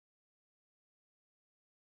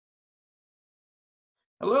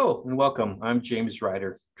Hello and welcome. I'm James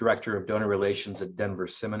Ryder, Director of Donor Relations at Denver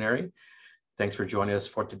Seminary. Thanks for joining us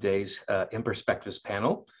for today's In Perspectives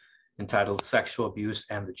panel entitled Sexual Abuse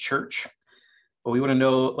and the Church. But we want to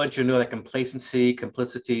let you know that complacency,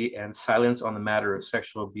 complicity, and silence on the matter of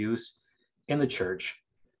sexual abuse in the church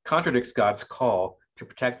contradicts God's call to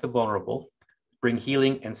protect the vulnerable, bring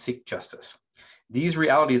healing, and seek justice. These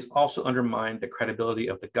realities also undermine the credibility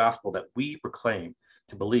of the gospel that we proclaim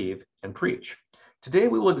to believe and preach. Today,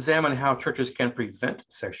 we will examine how churches can prevent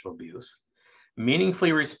sexual abuse,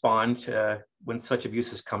 meaningfully respond when such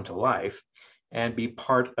abuses come to life, and be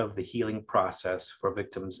part of the healing process for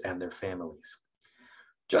victims and their families.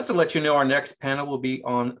 Just to let you know, our next panel will be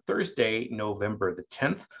on Thursday, November the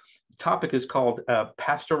 10th. The topic is called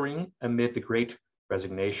Pastoring Amid the Great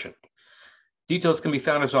Resignation. Details can be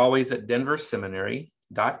found, as always, at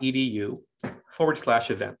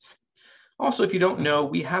denverseminary.edu/events. Also, if you don't know,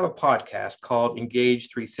 we have a podcast called Engage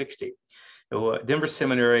 360. Denver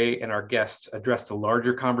Seminary and our guests address the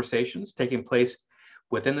larger conversations taking place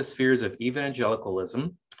within the spheres of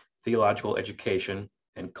evangelicalism, theological education,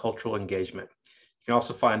 and cultural engagement. You can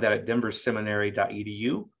also find that at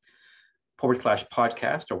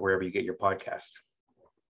denverseminary.edu/podcast or wherever you get your podcasts.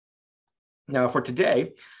 Now, for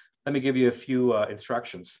today, let me give you a few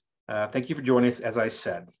instructions. Thank you for joining us. As I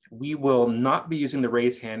said, we will not be using the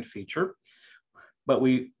raise hand feature,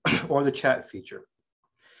 or the chat feature.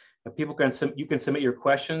 Now, you can submit your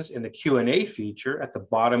questions in the Q&A feature at the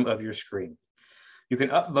bottom of your screen. You can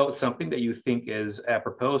upvote something that you think is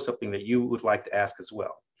apropos, something that you would like to ask as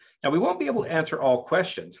well. Now, we won't be able to answer all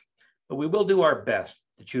questions, but we will do our best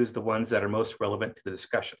to choose the ones that are most relevant to the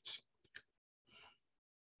discussions.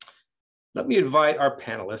 Let me invite our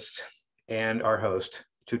panelists and our host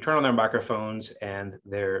to turn on their microphones and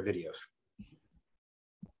their videos.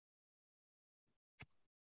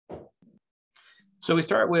 So we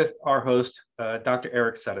start with our host, Dr.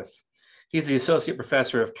 Eric Sudduth. He's the Associate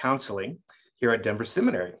Professor of Counseling here at Denver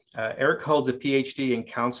Seminary. Eric holds a PhD in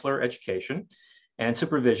Counselor Education and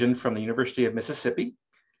Supervision from the University of Mississippi,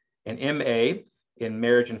 an MA in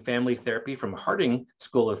Marriage and Family Therapy from Harding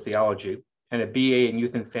School of Theology, and a BA in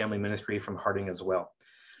Youth and Family Ministry from Harding as well.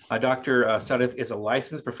 Dr. Sudduth is a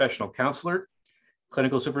licensed professional counselor,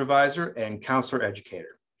 clinical supervisor, and counselor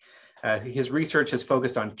educator. His research has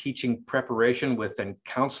focused on teaching preparation within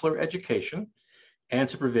counselor education and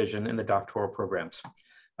supervision in the doctoral programs.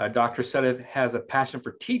 Dr. Sudduth has a passion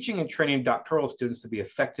for teaching and training doctoral students to be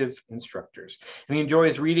effective instructors, and he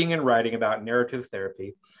enjoys reading and writing about narrative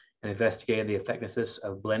therapy and investigating the effectiveness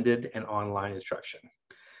of blended and online instruction.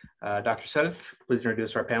 Dr. Sudduth, please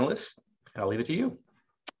introduce our panelists, and I'll leave it to you.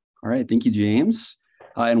 All right, thank you, James,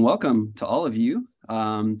 and welcome to all of you.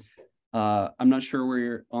 I'm not sure where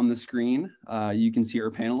you're on the screen. You can see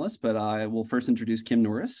our panelists, but I will first introduce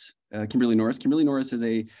Kimberly Norris. Kimberly Norris is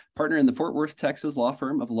a partner in the Fort Worth, Texas law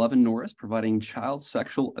firm of Love & Norris, providing child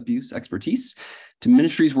sexual abuse expertise to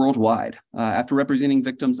ministries worldwide. After representing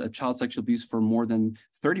victims of child sexual abuse for more than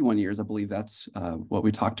 31 years, I believe that's what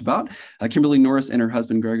we talked about, Kimberly Norris and her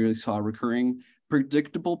husband Gregory saw recurring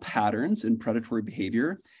predictable patterns in predatory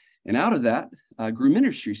behavior. And out of that grew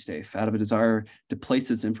Ministry Safe, out of a desire to place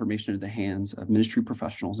this information into the hands of ministry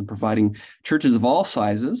professionals and providing churches of all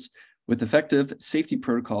sizes with effective safety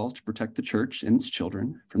protocols to protect the church and its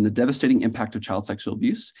children from the devastating impact of child sexual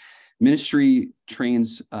abuse. Ministry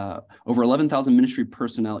trains over 11,000 ministry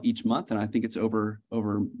personnel each month, and I think it's over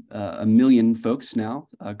a million folks now,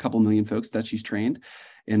 a couple million folks that she's trained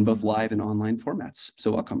in both live and online formats.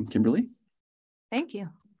 So welcome, Kimberly. Thank you.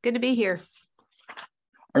 Good to be here.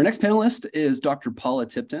 Our next panelist is Dr. Paula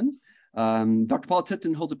Tipton. Dr. Paula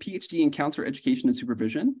Tipton holds a PhD in Counselor Education and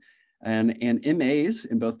Supervision and MAs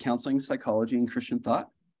in both Counseling, Psychology, and Christian Thought.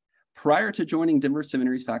 Prior to joining Denver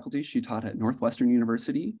Seminary's faculty, she taught at Northwestern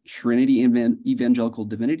University, Trinity Evangelical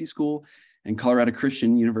Divinity School, and Colorado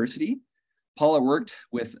Christian University. Paula worked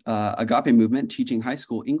with Agape Movement, teaching high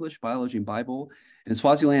school English, biology, and Bible in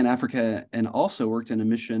Swaziland, Africa, and also worked in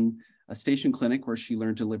a station clinic where she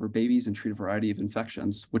learned to deliver babies and treat a variety of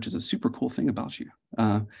infections, which is a super cool thing about you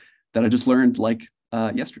that I just learned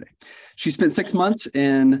yesterday. She spent 6 months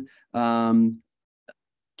in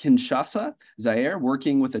Kinshasa, Zaire,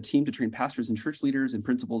 working with a team to train pastors and church leaders in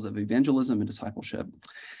principles of evangelism and discipleship.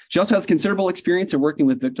 She also has considerable experience in working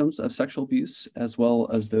with victims of sexual abuse, as well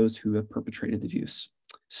as those who have perpetrated the abuse.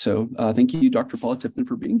 So thank you, Dr. Paula Tipton,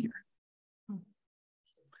 for being here.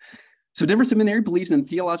 So Denver Seminary believes in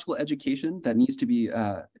theological education that needs to be,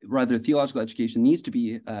 theological education needs to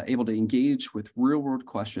be able to engage with real world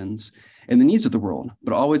questions and the needs of the world,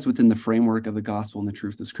 but always within the framework of the gospel and the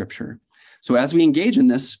truth of Scripture. So as we engage in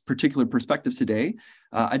this particular perspective today,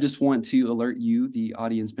 I just want to alert you, the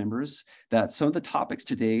audience members, that some of the topics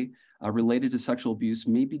today related to sexual abuse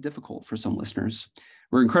may be difficult for some listeners.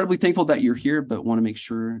 We're incredibly thankful that you're here, but want to make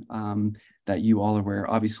sure that you all are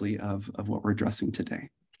aware, obviously, of what we're addressing today.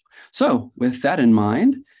 So with that in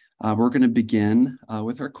mind, we're going to begin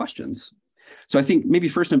with our questions. So I think maybe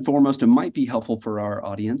first and foremost, it might be helpful for our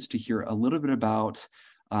audience to hear a little bit about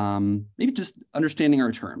maybe just understanding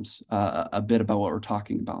our terms, a bit about what we're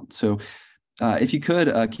talking about. So if you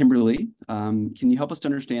could, Kimberly, can you help us to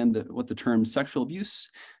understand what the terms sexual abuse,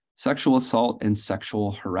 sexual assault, and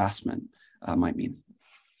sexual harassment might mean?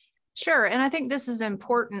 Sure. And I think this is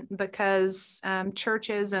important because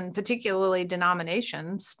churches and particularly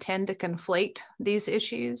denominations tend to conflate these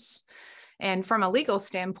issues. And from a legal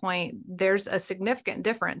standpoint, there's a significant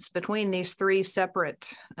difference between these three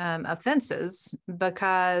separate offenses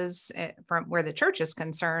because from where the church is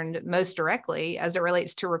concerned, most directly as it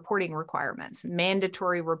relates to reporting requirements,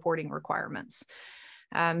 mandatory reporting requirements.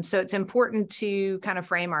 So it's important to kind of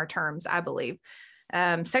frame our terms, I believe.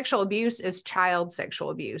 Sexual abuse is child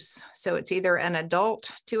sexual abuse. So it's either an adult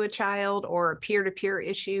to a child or a peer-to-peer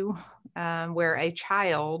issue where a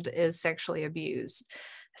child is sexually abused.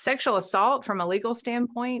 Sexual assault from a legal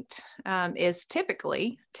standpoint is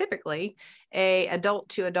typically a adult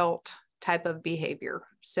to adult type of behavior.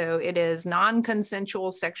 So it is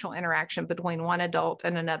non-consensual sexual interaction between one adult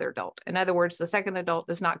and another adult. In other words, the second adult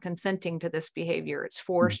is not consenting to this behavior. It's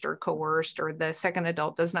forced or coerced, or the second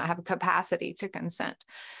adult does not have a capacity to consent.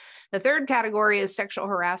 The third category is sexual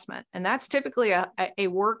harassment, and that's typically a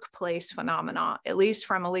workplace phenomenon, at least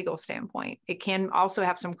from a legal standpoint. It can also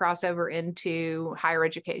have some crossover into higher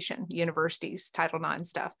education, universities, Title IX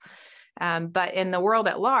stuff. But in the world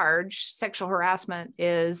at large, sexual harassment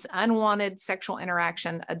is unwanted sexual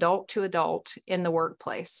interaction, adult to adult, in the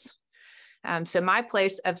workplace. So my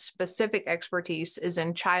place of specific expertise is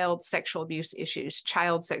in child sexual abuse issues,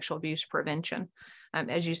 child sexual abuse prevention.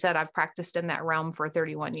 As you said, I've practiced in that realm for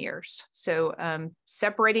 31 years. So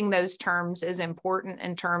separating those terms is important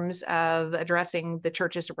in terms of addressing the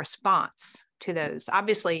church's response to those.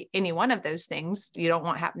 Obviously, any one of those things you don't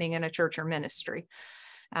want happening in a church or ministry.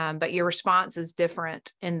 But your response is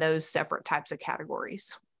different in those separate types of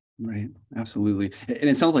categories. Right, absolutely. And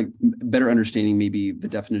it sounds like better understanding maybe the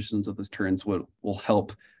definitions of those terms will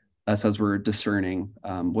help us as we're discerning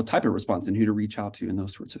what type of response and who to reach out to and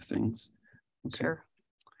those sorts of things. Okay. Sure.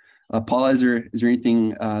 Paula, is there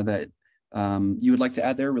anything that you would like to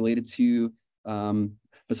add there related to,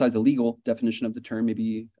 besides the legal definition of the term,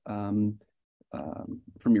 maybe from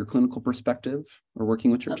your clinical perspective or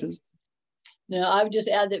working with churches? No, I would just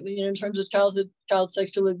add that, in terms of child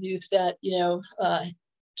sexual abuse, that, in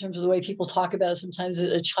terms of the way people talk about it, sometimes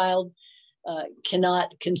that a child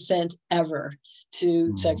cannot consent ever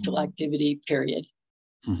to sexual activity, period.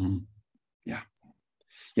 Mm-hmm.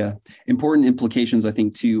 Yeah. Important implications, I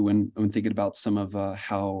think, too, when thinking about some of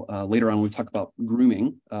how later on we talk about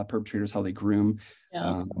grooming perpetrators, how they groom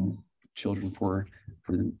children for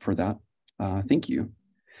that. Thank you.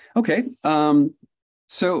 Okay.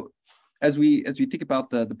 So as we think about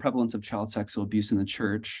the prevalence of child sexual abuse in the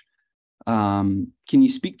church, can you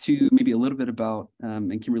speak to maybe a little bit about,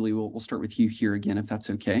 and Kimberly, we'll start with you here again, if that's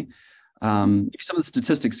okay. Some of the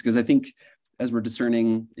statistics, because I think as we're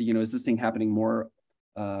discerning, is this thing happening more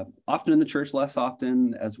often in the church, less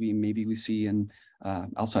often, as we see in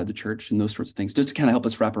outside the church and those sorts of things, just to kind of help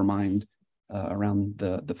us wrap our mind around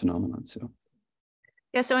the phenomenon.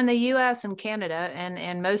 So in the US and Canada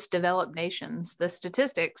and most developed nations, the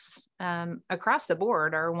statistics across the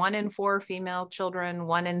board are 1 in 4 female children,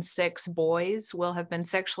 1 in 6 boys will have been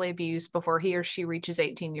sexually abused before he or she reaches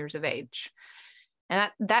 18 years of age.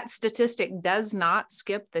 And that statistic does not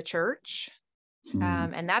skip the church.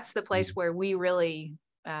 And that's the place where we really,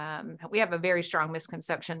 we have a very strong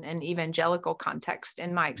misconception in evangelical context,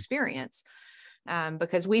 in my experience.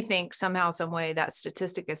 Because we think somehow, some way that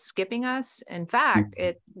statistic is skipping us. In fact,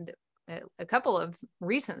 a couple of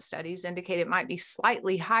recent studies indicate it might be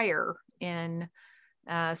slightly higher in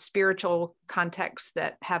spiritual contexts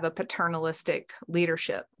that have a paternalistic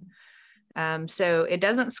leadership. So it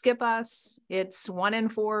doesn't skip us. It's 1 in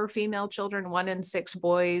 4 female children, 1 in 6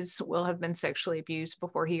 boys will have been sexually abused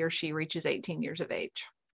before he or she reaches 18 years of age.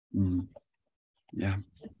 Yeah.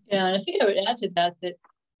 Yeah, and I think I would add to that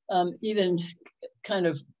even kind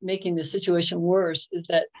of making the situation worse is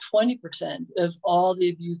that 20% of all the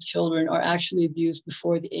abused children are actually abused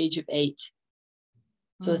before the age of 8.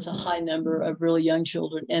 So it's a high number of really young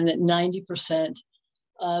children, and that 90%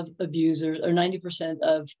 of abusers, or 90%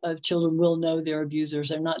 of children will know their abusers.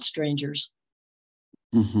 They're not strangers.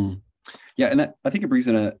 Mm-hmm. Yeah, and I think it brings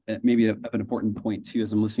in maybe an important point too,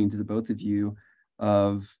 as I'm listening to the both of you,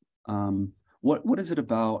 of what is it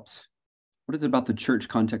about the church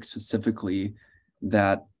context specifically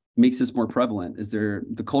that makes this more prevalent? Is there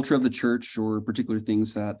the culture of the church or particular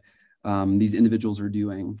things that these individuals are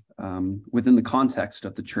doing within the context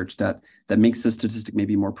of the church that makes this statistic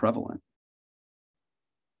maybe more prevalent?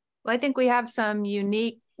 Well, I think we have some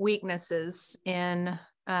unique weaknesses in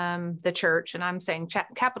the church, and I'm saying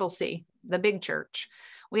capital C, the big church.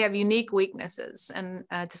 We have unique weaknesses, and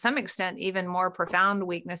to some extent, even more profound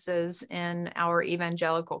weaknesses in our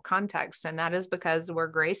evangelical context. And that is because we're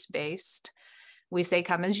grace-based. We say,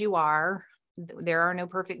 come as you are. There are no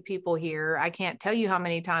perfect people here. I can't tell you how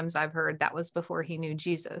many times I've heard that was before he knew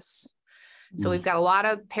Jesus. So we've got a lot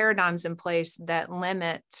of paradigms in place that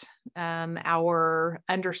limit our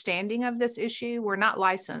understanding of this issue. We're not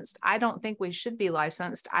licensed. I don't think we should be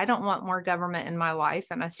licensed. I don't want more government in my life,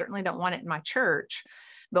 and I certainly don't want it in my church.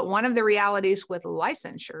 But one of the realities with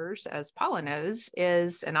licensures, as Paula knows,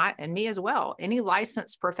 is, and me as well, any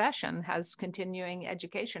licensed profession has continuing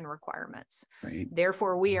education requirements. Right.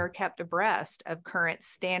 Therefore, we are kept abreast of current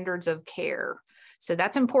standards of care. So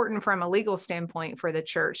that's important from a legal standpoint for the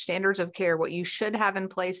church. Standards of care, what you should have in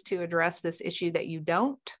place to address this issue that you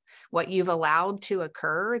don't, what you've allowed to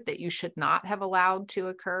occur that you should not have allowed to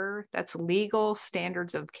occur. That's legal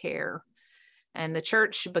standards of care. And the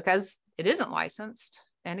church, because it isn't licensed,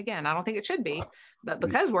 and again, I don't think it should be, but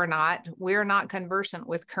because we're not conversant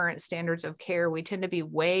with current standards of care, we tend to be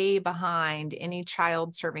way behind any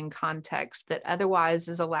child serving context that otherwise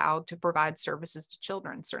is allowed to provide services to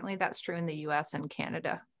children. Certainly that's true in the US and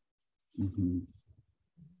Canada. Mm-hmm.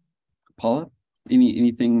 Paula,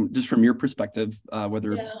 anything just from your perspective,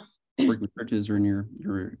 whether working with churches or in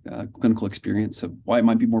your clinical experience, of why it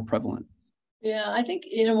might be more prevalent? Yeah, I think,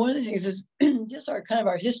 one of the things is just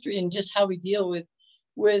our history and just how we deal with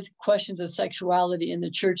questions of sexuality in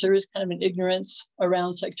the church. There is kind of an ignorance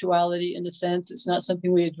around sexuality in a sense. It's not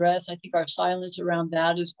something we address. I think our silence around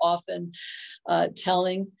that is often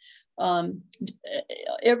telling.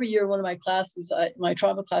 Every year, one of my classes, my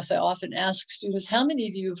trauma class, I often ask students, how many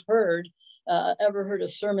of you have ever heard a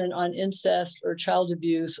sermon on incest or child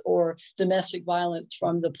abuse or domestic violence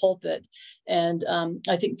from the pulpit? And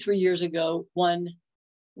I think 3 years ago, one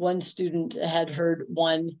student had heard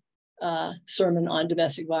one sermon on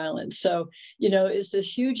domestic violence. So, it's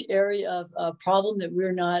this huge area of problem that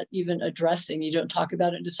we're not even addressing. You don't talk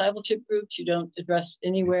about it in discipleship groups. You don't address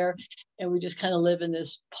anywhere. And we just kind of live in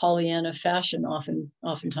this Pollyanna fashion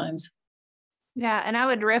oftentimes. Yeah. And I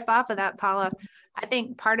would riff off of that, Paula. I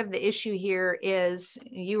think part of the issue here is,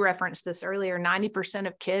 you referenced this earlier, 90%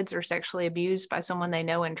 of kids are sexually abused by someone they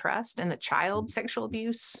know and trust, and the child sexual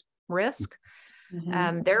abuse risk.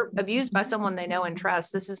 Mm-hmm. They're abused by someone they know and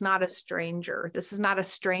trust. This is not a stranger. This is not a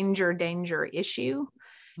stranger danger issue.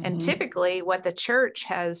 Mm-hmm. And typically what the church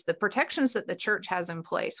has, the protections that the church has in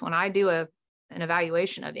place, when I do an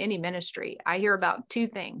evaluation of any ministry, I hear about two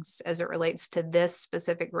things as it relates to this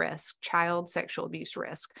specific risk, child sexual abuse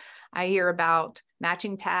risk. I hear about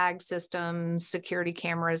matching tag systems, security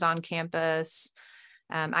cameras on campus.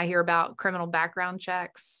 I hear about criminal background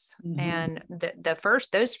checks, mm-hmm. and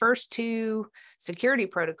those first two security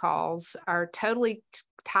protocols are totally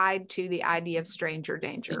tied to the idea of stranger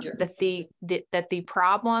danger. That the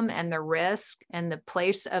problem and the risk and the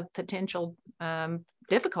place of potential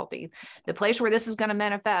difficulty, the place where this is going to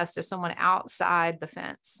manifest, is someone outside the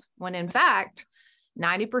fence. When in fact,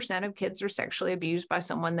 90% of kids are sexually abused by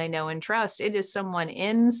someone they know and trust. It is someone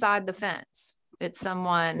inside the fence. It's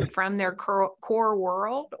someone from their core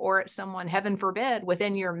world, or it's someone, heaven forbid,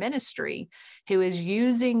 within your ministry who is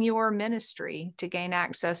using your ministry to gain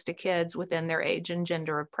access to kids within their age and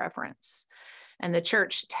gender of preference. And the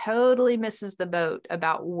church totally misses the boat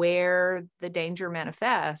about where the danger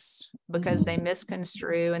manifests, because they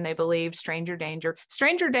misconstrue and they believe stranger danger.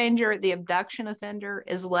 Stranger danger, the abduction offender,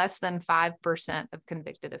 is less than 5% of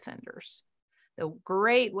convicted offenders. The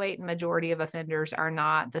great weight and majority of offenders are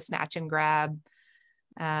not the snatch and grab,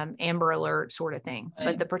 Amber Alert sort of thing.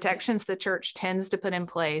 But the protections the church tends to put in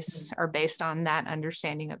place are based on that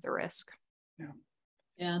understanding of the risk.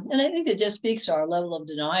 Yeah. And I think it just speaks to our level of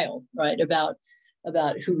denial, right? About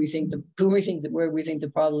where we think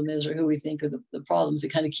the problem is, or who we think are the problems.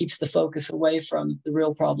 It kind of keeps the focus away from the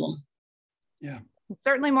real problem. Yeah. It's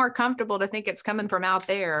certainly more comfortable to think it's coming from out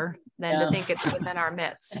there than to think it's within our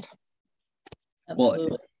midst. Absolutely.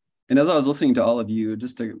 Well, and as I was listening to all of you,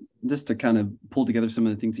 just to kind of pull together some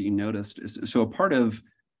of the things that you noticed, so a part of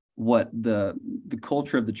what the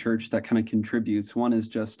culture of the church that kind of contributes, one is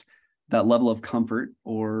just that level of comfort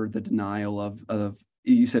or the denial of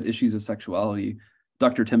you said issues of sexuality,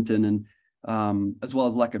 Dr. Timpton, and as well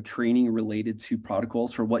as lack of training related to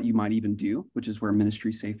protocols for what you might even do, which is where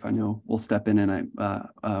Ministry Safe, I know, will step in, and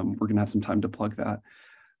we're going to have some time to plug that.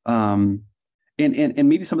 And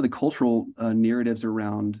maybe some of the cultural narratives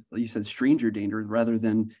around, you said, stranger danger, rather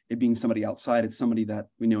than it being somebody outside, it's somebody that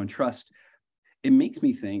we know and trust. It makes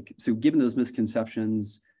me think, so given those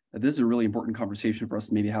misconceptions, this is a really important conversation for us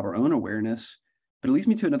to maybe have our own awareness. But it leads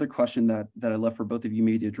me to another question that I love for both of you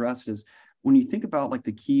maybe to address is, when you think about like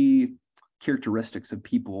the key characteristics of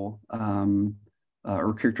people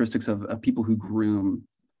or characteristics of people who groom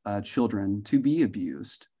children to be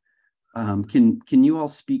abused, can you all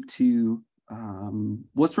speak to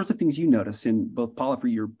what sorts of things you notice in both, Paula, for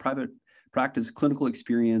your private practice, clinical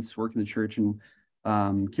experience, work in the church, and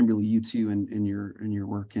Kimberly, you too, in your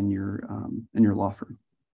work in your law firm?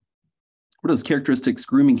 What are those characteristics,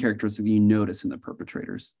 grooming characteristics, that you notice in the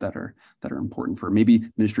perpetrators that are important for maybe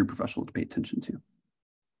ministry professionals to pay attention to?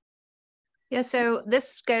 Yeah, so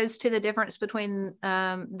this goes to the difference between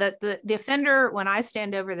the offender, when I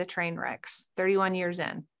stand over the train wrecks 31 years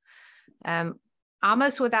in,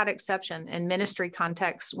 almost without exception in ministry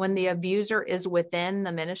context, when the abuser is within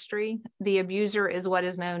the ministry, the abuser is what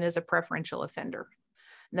is known as a preferential offender.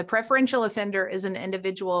 And the preferential offender is an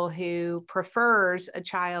individual who prefers a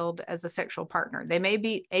child as a sexual partner. They may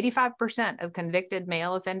be 85% of convicted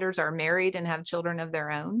male offenders are married and have children of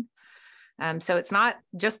their own. So it's not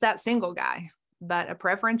just that single guy, but a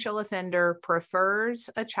preferential offender prefers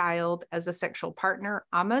a child as a sexual partner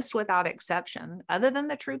almost without exception, other than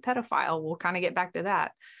the true pedophile. We'll kind of get back to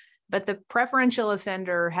that. But the preferential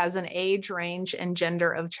offender has an age range and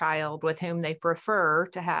gender of child with whom they prefer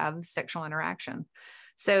to have sexual interaction.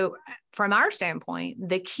 So from our standpoint,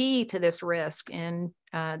 the key to this risk in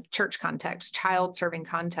church context, child serving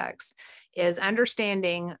context, is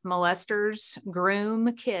understanding molesters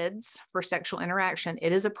groom kids for sexual interaction.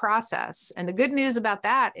 It is a process. And the good news about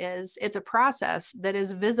that is it's a process that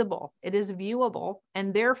is visible, it is viewable,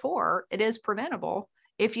 and therefore it is preventable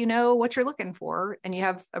if you know what you're looking for and you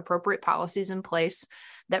have appropriate policies in place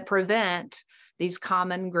that prevent these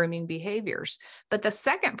common grooming behaviors. But the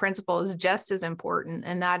second principle is just as important,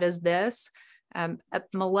 and that is this: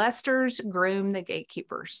 molesters groom the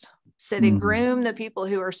gatekeepers. So they groom the people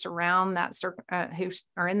who are surround that who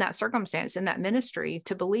are in that circumstance, in that ministry,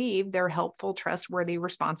 to believe they're helpful, trustworthy,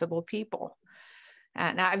 responsible people.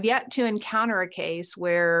 Now, I've yet to encounter a case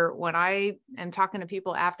where, when I am talking to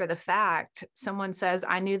people after the fact, someone says,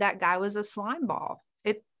 "I knew that guy was a slime ball."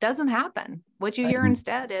 It doesn't happen. What you hear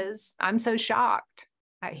instead is, "I'm so shocked.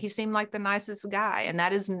 He seemed like the nicest guy." And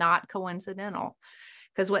that is not coincidental,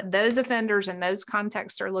 because what those offenders in those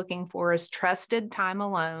contexts are looking for is trusted time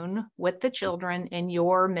alone with the children in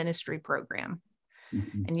your ministry program.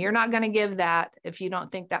 And you're not going to give that if you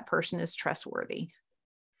don't think that person is trustworthy.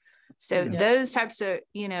 So those types of,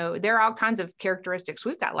 there are all kinds of characteristics.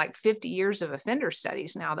 We've got like 50 years of offender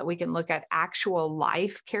studies now that we can look at actual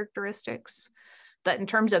life characteristics. But in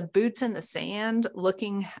terms of boots in the sand,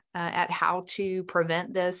 looking at how to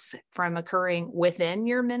prevent this from occurring within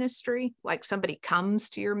your ministry, like somebody comes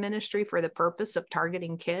to your ministry for the purpose of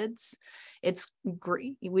targeting kids,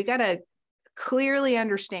 we got to clearly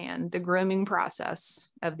understand the grooming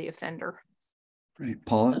process of the offender. Right.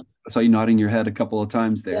 Paula, I saw you nodding your head a couple of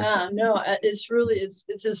times there. Yeah, no, it's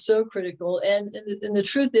just so critical. And the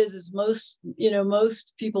truth is most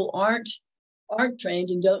people aren't trained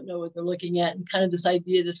and don't know what they're looking at, and kind of this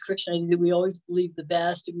idea, this Christian idea that we always believe the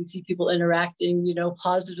best, and we see people interacting,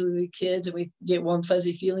 positively with kids, and we get warm,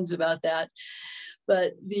 fuzzy feelings about that.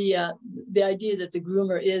 But the idea that the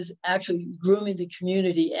groomer is actually grooming the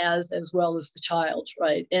community as well as the child,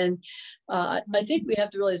 right? And I think we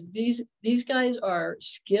have to realize these guys are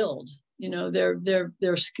skilled.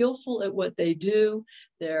 They're skillful at what they do.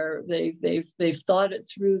 They've thought it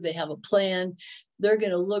through. They have a plan. They're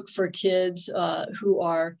going to look for kids who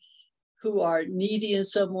are needy in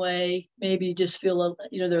some way, maybe just feel,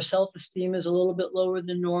 their self-esteem is a little bit lower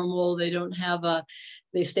than normal.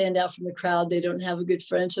 They stand out from the crowd. They don't have a good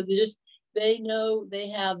friend. So they know they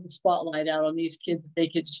have the spotlight out on these kids.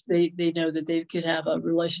 They know that they could have a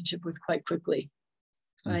relationship with quite quickly.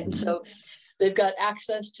 Right. And so they've got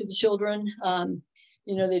access to the children.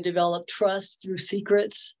 They develop trust through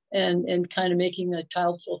secrets and kind of making a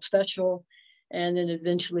child feel special. And then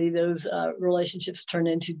eventually those relationships turn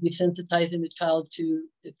into desensitizing the child to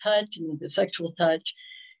touch and the sexual touch.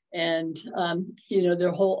 And,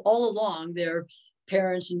 their all along, their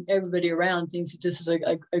parents and everybody around thinks that this is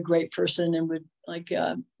a great person and would, like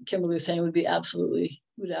Kimberly was saying, would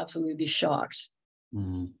absolutely be shocked.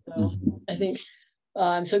 Mm-hmm. So I think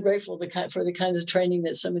I'm so grateful for the kinds of training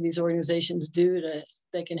that some of these organizations do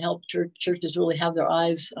they can help churches really have their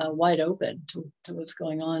eyes wide open to what's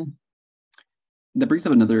going on. That brings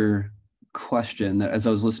up another question that, as I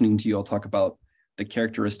was listening to you all talk about the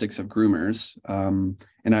characteristics of groomers, and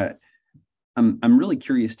I'm really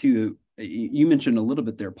curious too. You mentioned a little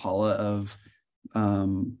bit there, Paula, of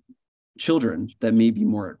children that may be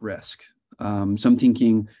more at risk. So I'm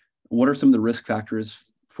thinking, what are some of the risk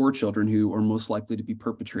factors for children who are most likely to be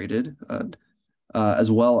perpetrated,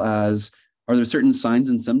 as well as, are there certain signs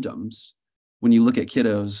and symptoms when you look at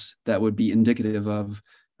kiddos that would be indicative of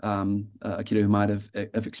a kiddo who might have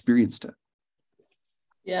experienced it?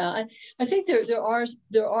 Yeah, I think there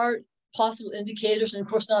are possible indicators, and of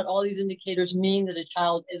course, not all these indicators mean that a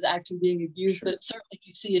child is actually being abused. Sure. But certainly, if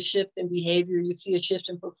you see a shift in behavior, you see a shift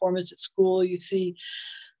in performance at school, you see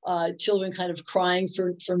children kind of crying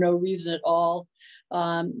for no reason at all.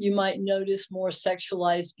 You might notice more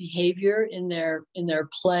sexualized behavior in their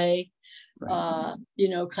play. Right.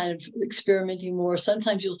 Kind of experimenting more.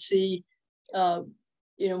 Sometimes you'll see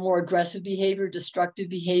more aggressive behavior, destructive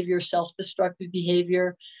behavior, self-destructive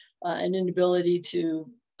behavior, an inability to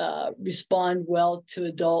respond well to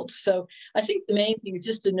adults. So I think the main thing is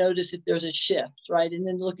just to notice if there's a shift, right? And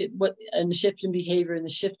then look at the shift in behavior and the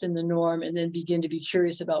shift in the norm, and then begin to be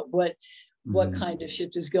curious about what kind of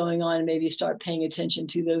shift is going on, and maybe start paying attention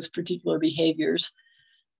to those particular behaviors.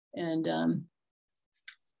 And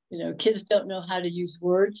kids don't know how to use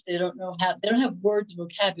words. They don't have words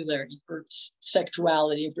vocabulary for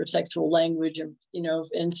sexuality, for sexual language,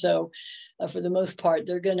 and so for the most part,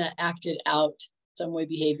 they're going to act it out some way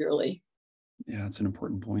behaviorally. Yeah, that's an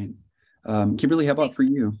important point. Kimberly, how about for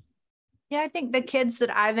you? Yeah, I think the kids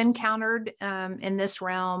that I've encountered in this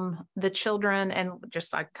realm, the children, and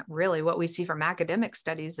just like really what we see from academic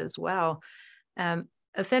studies as well,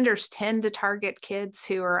 offenders tend to target kids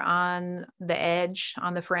who are on the edge,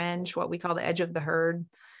 on the fringe, what we call the edge of the herd.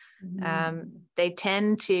 They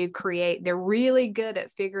tend to they're really good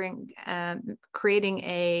at creating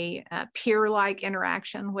a peer-like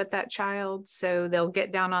interaction with that child. So they'll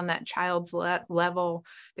get down on that child's level.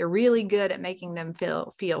 They're really good at making them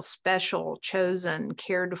feel special, chosen,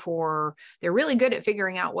 cared for. They're really good at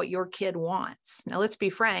figuring out what your kid wants. Now, let's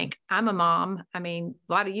be frank. I'm a mom. I mean,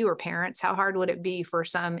 a lot of you are parents. How hard would it be for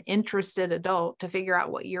some interested adult to figure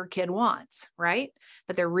out what your kid wants, right?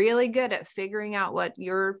 But they're really good at figuring out what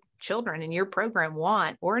your children in your program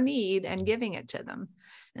want or need and giving it to them.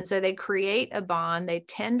 And so they create a bond. They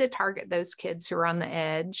tend to target those kids who are on the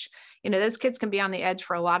edge. Those kids can be on the edge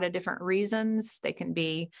for a lot of different reasons. They can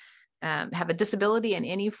be have a disability in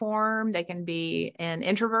any form. They can be an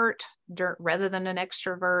introvert rather than an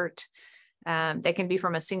extrovert. They can be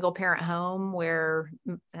from a single parent home where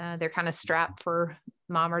they're kind of strapped for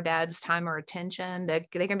mom or dad's time or attention. They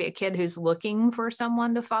can be a kid who's looking for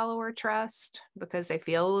someone to follow or trust because they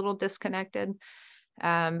feel a little disconnected.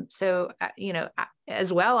 As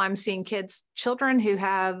well, I'm seeing children who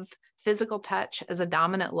have physical touch as a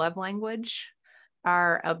dominant love language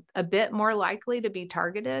are a bit more likely to be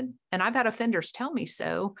targeted. And I've had offenders tell me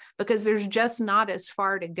so, because there's just not as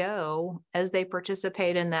far to go as they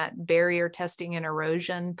participate in that barrier testing and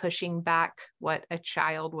erosion, pushing back what a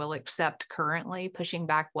child will accept currently, pushing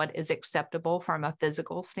back what is acceptable from a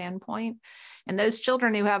physical standpoint. And those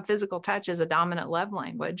children who have physical touch as a dominant love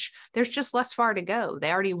language, there's just less far to go.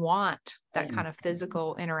 They already want that kind of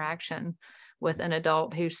physical interaction with an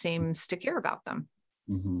adult who seems to care about them.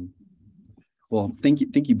 Mm-hmm. Well, thank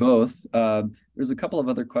you both. There's a couple of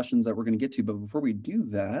other questions that we're going to get to, but before we do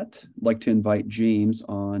that, I'd like to invite James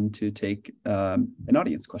on to take an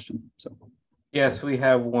audience question. So, yes, we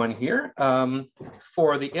have one here.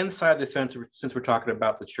 For the inside the fence, since we're talking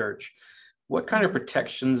about the church, what kind of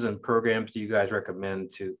protections and programs do you guys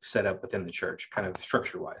recommend to set up within the church, kind of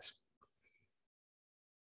structure-wise?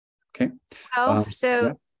 Okay.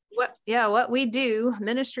 What we do,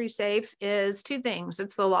 Ministry Safe, is two things.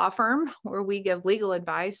 It's the law firm where we give legal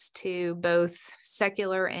advice to both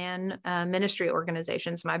secular and ministry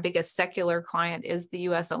organizations. My biggest secular client is the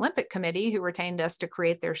U.S. Olympic Committee, who retained us to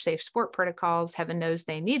create their safe sport protocols. Heaven knows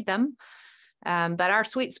they need them. But our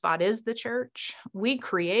sweet spot is the church. We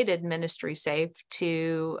created Ministry Safe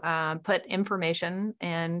to put information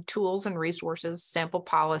and tools and resources, sample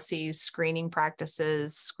policies, screening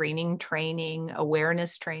practices, screening training,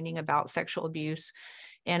 awareness training about sexual abuse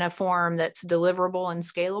in a form that's deliverable and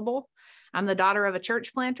scalable. I'm the daughter of a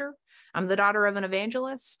church planter. I'm the daughter of an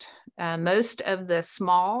evangelist. Most of the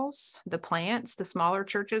smalls, the plants, the smaller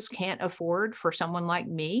churches can't afford for someone like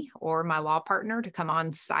me or my law partner to come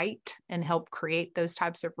on site and help create those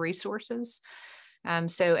types of resources.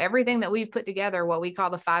 So everything that we've put together, what we call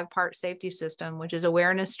the 5-part safety system, which is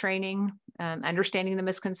awareness training, understanding the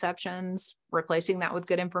misconceptions, replacing that with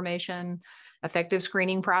good information, effective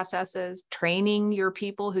screening processes, training your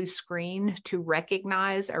people who screen to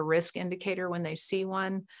recognize a risk indicator when they see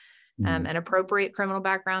one, an appropriate criminal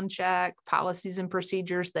background check, policies and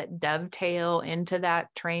procedures that dovetail into that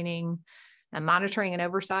training, and monitoring and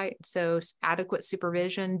oversight. So adequate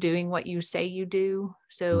supervision, doing what you say you do.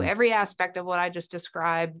 So every aspect of what I just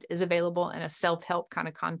described is available in a self-help kind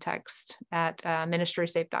of context at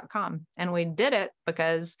ministrysafe.com. And we did it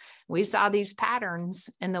because we saw these patterns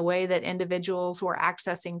in the way that individuals were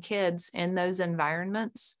accessing kids in those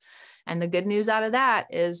environments. And the good news out of that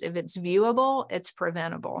is if it's viewable, it's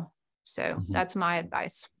preventable. So that's my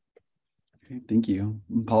advice. Okay, thank you.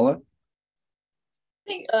 Paula? I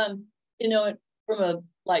think, from a,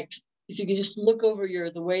 like, if you could just look over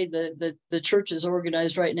the way the church is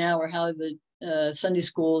organized right now, or how the Sunday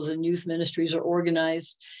schools and youth ministries are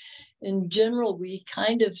organized. In general, we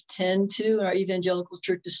kind of tend to, in our evangelical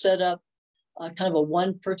church, to set up kind of a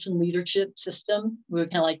one-person leadership system. We're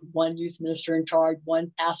kind of like one youth minister in charge,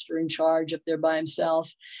 one pastor in charge up there by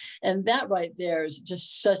himself. And that right there is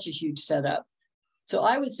just such a huge setup. So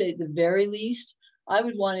I would say at the very least, I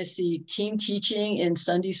would want to see team teaching in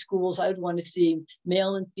Sunday schools. I would want to see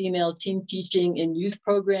male and female team teaching in youth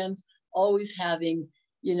programs, always having,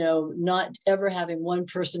 not ever having one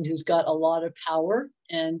person who's got a lot of power,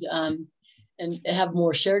 and have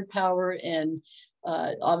more shared power. And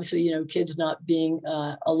obviously, kids not being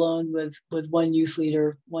alone with one youth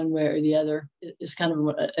leader one way or the other is kind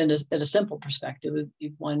of at a simple perspective would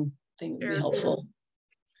be one thing that would be helpful.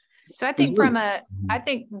 So I think from my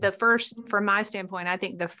standpoint, I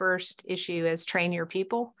think the first issue is train your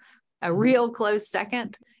people. A real close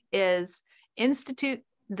second is institute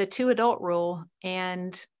the 2-adult rule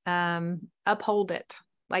and uphold it,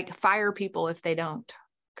 like fire people if they don't.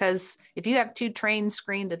 Because if you have 2 trained,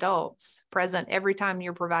 screened adults present every time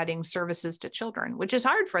you're providing services to children, which is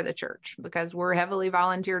hard for the church because we're heavily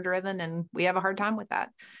volunteer driven and we have a hard time with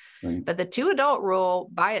that. Right. But the 2-adult rule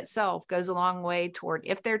by itself goes a long way toward,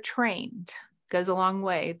 if they're trained, goes a long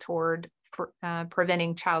way toward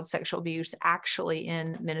preventing child sexual abuse actually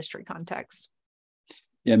in ministry context.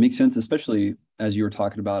 Yeah, it makes sense, especially as you were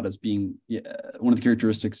talking about as being one of the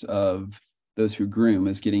characteristics of those who groom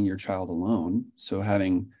is getting your child alone. So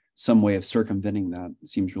having some way of circumventing that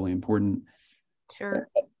seems really important. Sure.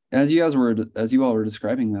 As you all were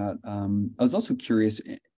describing that, I was also curious,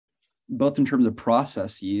 both in terms of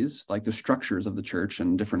processes, like the structures of the church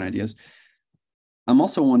and different ideas. I'm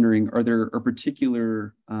also wondering, are there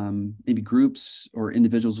particular maybe groups or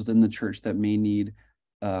individuals within the church that may need,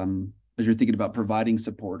 as you're thinking about providing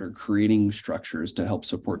support or creating structures to help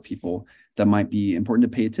support people, that might be important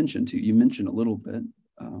to pay attention to? You mentioned a little bit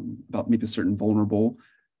about maybe certain vulnerable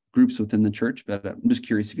groups within the church, but I'm just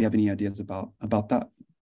curious if you have any ideas about that,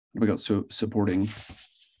 about supporting.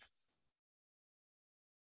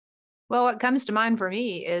 Well, what comes to mind for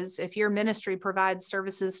me is if your ministry provides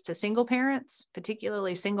services to single parents,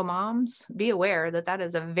 particularly single moms, be aware that that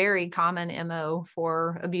is a very common MO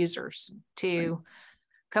for abusers to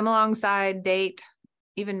come alongside, date,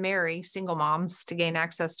 even marry single moms to gain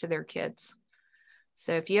access to their kids.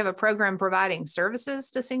 So if you have a program providing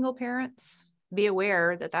services to single parents, be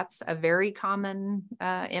aware that that's a very common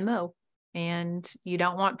MO. And you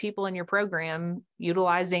don't want people in your program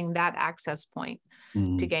utilizing that access point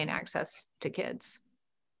to gain access to kids.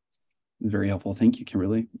 Very helpful. Thank you,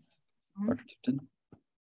 Kimberly. Dr. Tipton?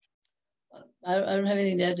 I don't have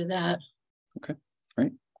anything to add to that. Okay,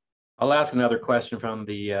 great. I'll ask another question from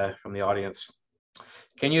the audience.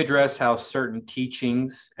 Can you address how certain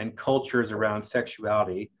teachings and cultures around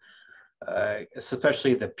sexuality,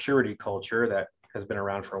 especially the purity culture that has been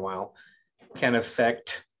around for a while, can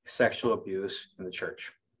affect sexual abuse in the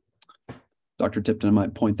church? Dr. Tipton, I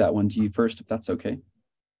might point that one to you first, if that's okay.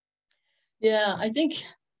 Yeah, I think,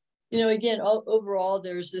 again, overall,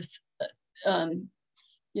 there's this,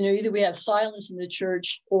 either we have silence in the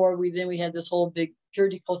church or we have this whole big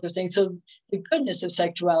purity culture thing. So the goodness of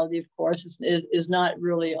sexuality, of course, is not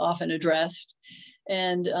really often addressed.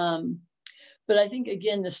 And But I think,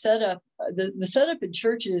 again, the setup, the setup in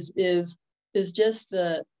churches is just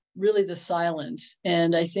really the silence.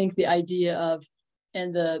 And I think the idea of,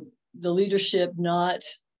 and the leadership not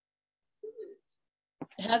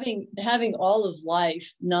having all of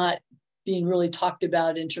life not being really talked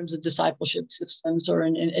about in terms of discipleship systems or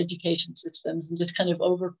in education systems, and just kind of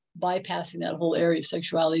over bypassing that whole area of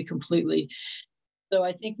sexuality completely. So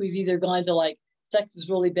I think we've either gone to like, sex is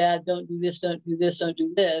really bad, don't do this, don't do this, don't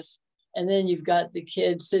do this. And then you've got the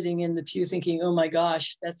kid sitting in the pew thinking, oh my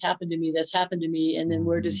gosh, that's happened to me, that's happened to me. And then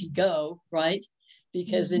where does he go, right?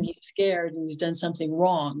 Because then he's scared and he's done something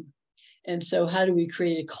wrong. And so how do we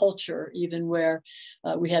create a culture even where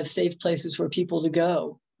we have safe places for people to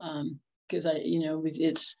go? Because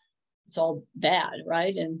it's all bad,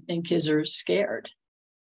 right? And kids are scared.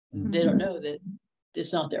 Mm-hmm. They don't know that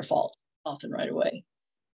it's not their fault often right away.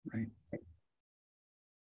 Right.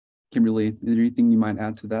 Kimberly, is there anything you might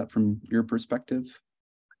add to that from your perspective?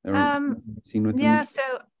 Yeah, so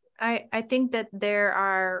I think that there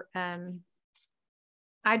are,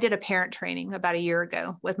 I did a parent training about a year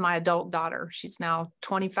ago with my adult daughter. She's now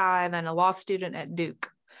 25 and a law student at Duke.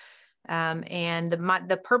 And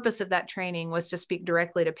the purpose of that training was to speak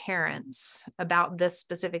directly to parents about this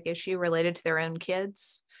specific issue related to their own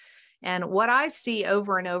kids. And what I see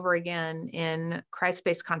over and over again in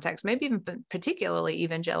Christ-based context, maybe even particularly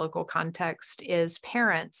evangelical context, is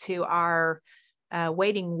parents who are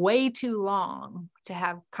waiting way too long to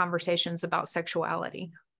have conversations about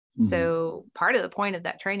sexuality. Mm-hmm. So part of the point of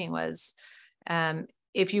that training was,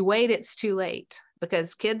 if you wait, it's too late,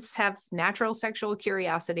 because kids have natural sexual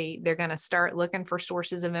curiosity. They're going to start looking for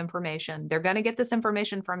sources of information. They're going to get this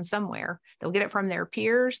information from somewhere. They'll get it from their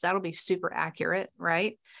peers. That'll be super accurate,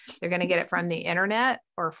 right? They're going to get it from the internet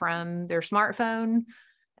or from their smartphone.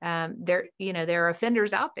 There are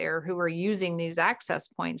offenders out there who are using these access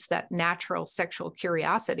points, that natural sexual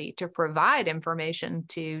curiosity, to provide information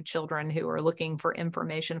to children who are looking for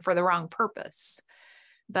information for the wrong purpose.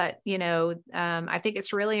 But, I think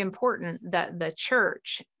it's really important that the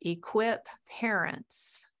church equip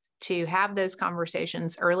parents to have those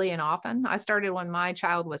conversations early and often. I started when my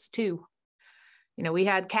child was 2. We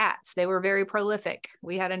had cats. They were very prolific.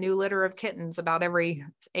 We had a new litter of kittens about every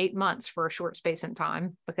 8 months for a short space in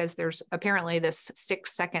time, because there's apparently this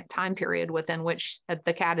 6-second time period within which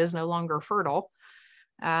the cat is no longer fertile.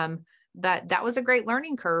 But that was a great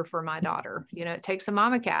learning curve for my daughter. It takes a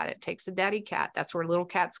mama cat, it takes a daddy cat. That's where little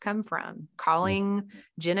cats come from. Calling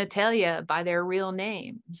genitalia by their real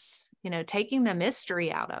names, taking the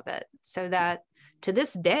mystery out of it, so that to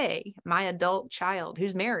this day, my adult child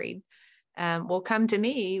who's married will come to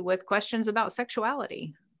me with questions about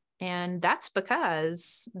sexuality. And that's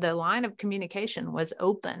because the line of communication was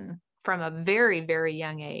open from a very, very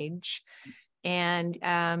young age. And,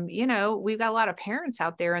 we've got a lot of parents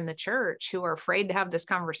out there in the church who are afraid to have this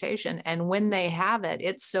conversation. And when they have it,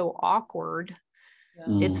 it's so awkward.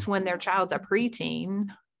 Yeah. It's when their child's a preteen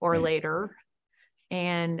or later.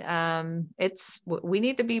 And we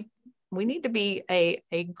need to be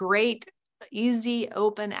a great, easy,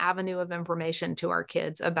 open avenue of information to our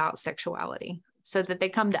kids about sexuality, so that they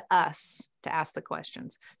come to us to ask the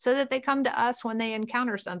questions, so that they come to us when they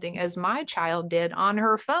encounter something, as my child did on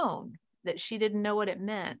her phone, that she didn't know what it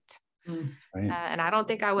meant. Right. And I don't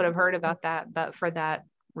think I would have heard about that, but for that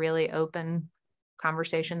really open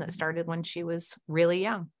conversation that started when she was really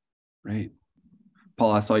young. Right.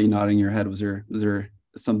 Paul, I saw you nodding your head. Was there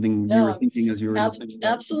something you were thinking as you were listening?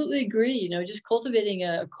 Absolutely agree. Just cultivating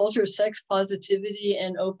a culture of sex positivity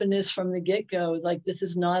and openness from the get-go. Like, this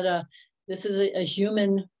is a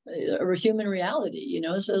human reality.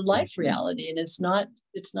 It's a life reality, and it's not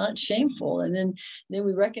shameful. And then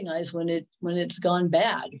we recognize when it's gone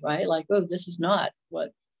bad, right? Like, oh, this is not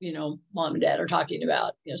what mom and dad are talking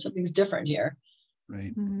about. Something's different here.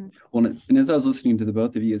 Right. Mm-hmm. Well, and as I was listening to the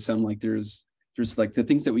both of you, it sounded like there's like the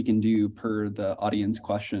things that we can do per the audience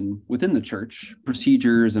question within the church,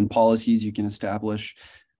 procedures and policies you can establish.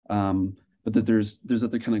 But that there's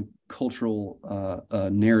other kind of cultural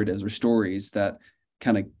narratives or stories that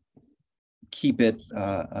kind of keep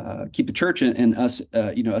the church and us,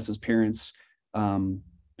 us as parents,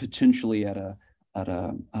 potentially at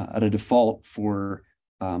a default for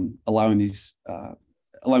allowing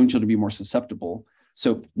children to be more susceptible.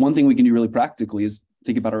 So one thing we can do really practically is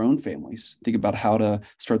think about our own families, think about how to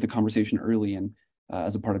start the conversation early, and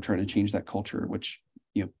as a part of trying to change that culture, which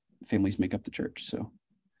families make up the church. So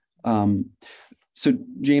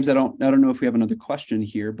James, I don't know if we have another question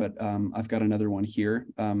here, but I've got another one here.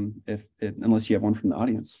 Unless you have one from the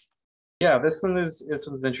audience. Yeah, this one's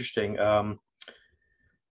interesting.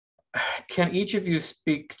 can each of you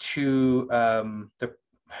speak to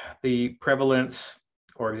the prevalence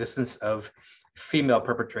or existence of female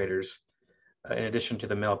perpetrators in addition to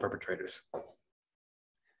the male perpetrators?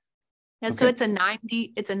 Yeah, so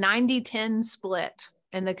Okay. it's a 90-10 split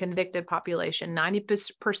in the convicted population.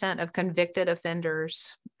 90% of convicted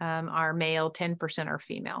offenders are male, 10% are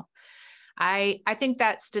female. I think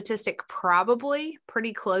that statistic probably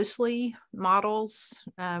pretty closely models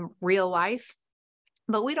real life,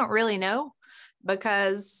 but we don't really know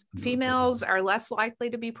because females are less likely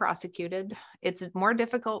to be prosecuted. It's more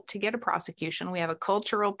difficult to get a prosecution. We have a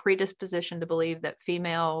cultural predisposition to believe that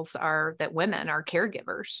women are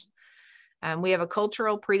caregivers. We have a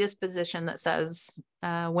cultural predisposition that says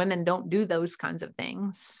women don't do those kinds of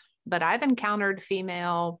things. But I've encountered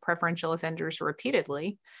female preferential offenders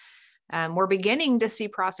repeatedly. We're beginning to see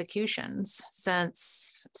prosecutions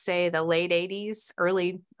since, say, the late 80s,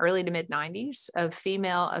 early to mid 90s of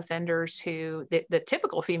female offenders who the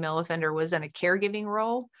typical female offender was in a caregiving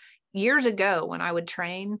role. Years ago, when I would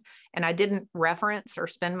train and I didn't reference or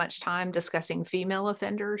spend much time discussing female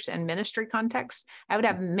offenders in ministry context, I would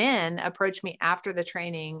have men approach me after the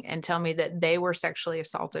training and tell me that they were sexually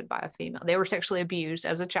assaulted by a female. They were sexually abused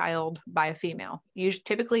as a child by a female.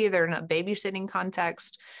 Typically, they're in a babysitting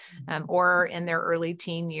context or in their early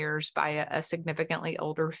teen years by a significantly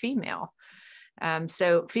older female.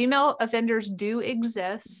 So female offenders do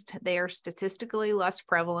exist. They are statistically less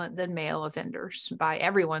prevalent than male offenders by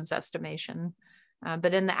everyone's estimation.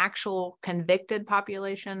 But in the actual convicted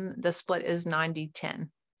population, the split is 90-10.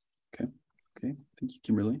 Okay. Thank you,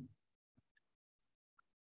 Kimberly.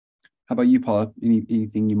 How about you, Paula?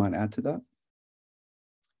 Anything you might add to that?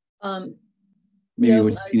 Maybe no,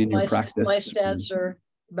 what you've seen in your practice. My stats are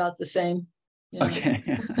about the same. Yeah. Okay.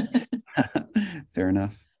 Fair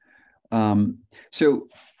enough. So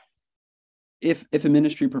if a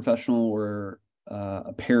ministry professional or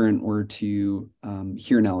a parent were to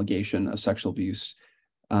hear an allegation of sexual abuse,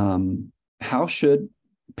 how should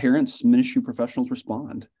parents, ministry professionals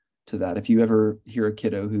respond to that? If you ever hear a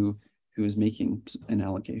kiddo who is making an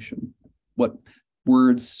allegation, what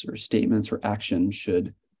words or statements or actions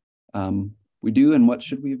should we do, and what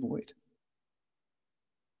should we avoid?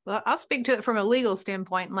 Well, I'll speak to it from a legal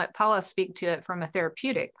standpoint and let Paula speak to it from a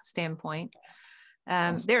therapeutic standpoint.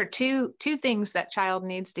 There are two things that child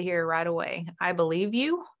needs to hear right away. I believe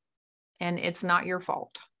you, and it's not your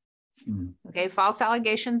fault. Okay, false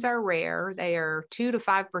allegations are rare. They are 2 to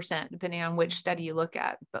 5%, depending on which study you look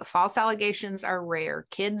at. But false allegations are rare.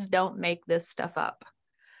 Kids don't make this stuff up.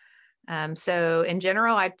 So in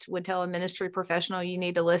general, I would tell a ministry professional, you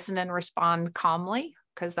need to listen and respond calmly,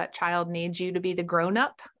 because that child needs you to be the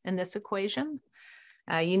grown-up in this equation.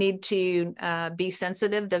 You need to be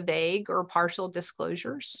sensitive to vague or partial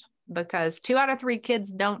disclosures, because 2 out of 3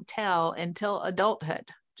 kids don't tell until adulthood,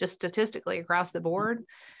 just statistically across the board.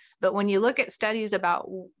 But when you look at studies about,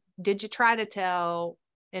 did you try to tell?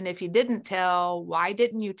 And if you didn't tell, why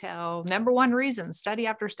didn't you tell? Number one reason, study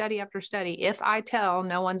after study after study, if I tell,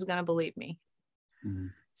 no one's going to believe me.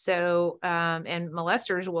 So, and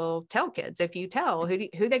molesters will tell kids, if you tell, who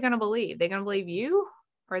are they going to believe? They're going to believe you,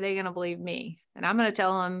 or are they going to believe me? And I'm going to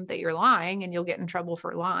tell them that you're lying, and you'll get in trouble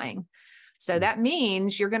for lying. So that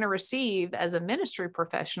means you're going to receive, as a ministry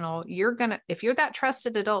professional, if you're that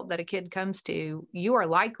trusted adult that a kid comes to, you are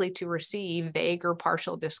likely to receive vague or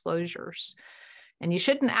partial disclosures. And you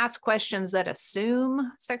shouldn't ask questions that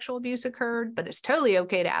assume sexual abuse occurred, but it's totally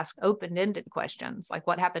okay to ask open-ended questions, like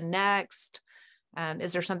what happened next?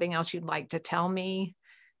 Is there something else you'd like to tell me?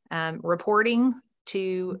 Reporting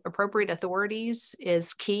to appropriate authorities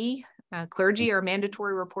is key. Clergy are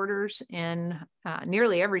mandatory reporters in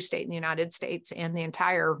nearly every state in the United States and the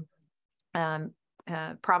entire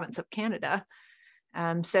province of Canada.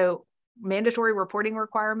 So mandatory reporting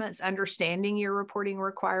requirements, understanding your reporting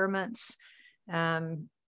requirements, not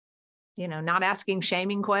asking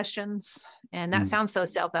shaming questions. And that sounds so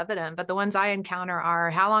self-evident, but the ones I encounter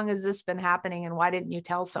are, how long has this been happening and why didn't you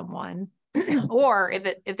tell someone? Or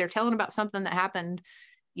if they're telling about something that happened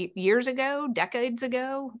years ago, decades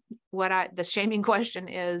ago, the shaming question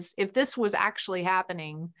is, if this was actually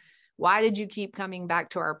happening, why did you keep coming back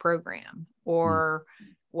to our program? Or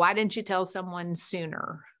why didn't you tell someone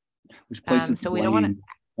sooner? Which places so we don't want to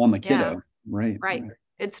on the kiddo, yeah, right.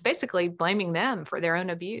 It's basically blaming them for their own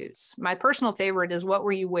abuse. My personal favorite is, what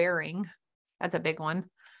were you wearing? That's a big one.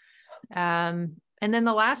 And then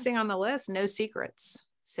the last thing on the list, no secrets.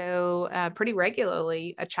 So pretty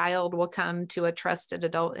regularly, a child will come to a trusted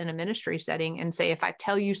adult in a ministry setting and say, if I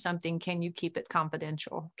tell you something, can you keep it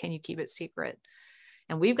confidential? Can you keep it secret?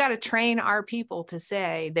 And we've got to train our people to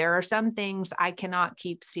say, there are some things I cannot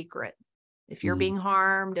keep secret. If you're being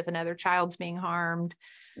harmed, if another child's being harmed,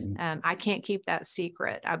 I can't keep that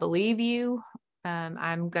secret. I believe you.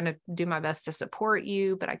 I'm going to do my best to support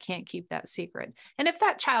you, but I can't keep that secret. And if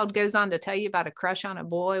that child goes on to tell you about a crush on a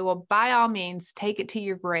boy, well, by all means, take it to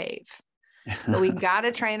your grave. But we've got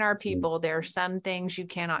to train our people. There are some things you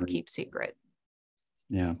cannot keep secret.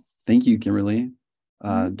 Yeah. Thank you, Kimberly.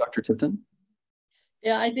 Dr. Tipton?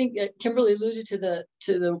 Yeah, I think Kimberly alluded to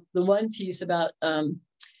the one piece about,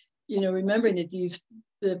 remembering that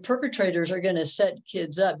the perpetrators are going to set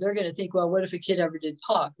kids up. They're going to think, well, what if a kid ever did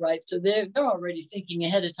talk, right? So they're already thinking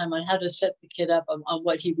ahead of time on how to set the kid up on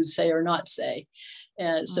what he would say or not say,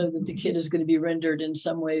 and so that the kid is going to be rendered in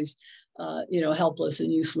some ways, helpless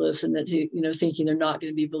and useless, and that thinking they're not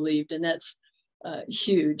going to be believed, and that's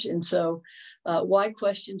huge. And so, why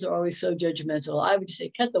questions are always so judgmental. I would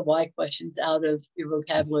say cut the why questions out of your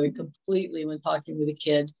vocabulary completely when talking with a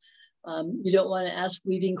kid. You don't want to ask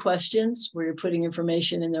leading questions where you're putting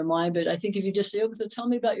information in their mind. But I think if you just say, so tell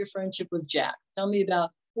me about your friendship with Jack. Tell me about,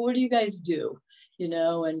 what do you guys do?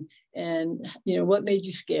 And what made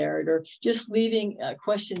you scared? Or just leaving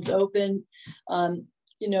questions open.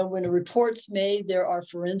 When a report's made, there are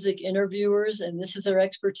forensic interviewers, and this is their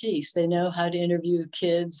expertise. They know how to interview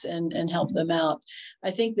kids and help them out. I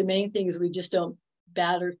think the main thing is we just don't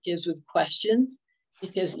batter kids with questions,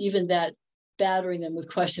 because even that battering them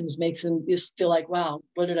with questions makes them just feel like, wow,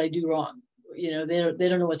 what did I do wrong? They don't know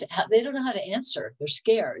they don't know how to answer. They're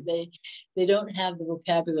scared. They don't have the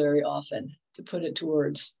vocabulary often to put it to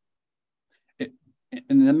words.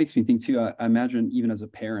 And that makes me think too, I imagine even as a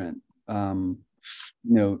parent,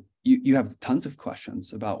 you have tons of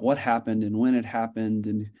questions about what happened and when it happened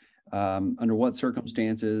and under what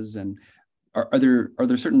circumstances. And are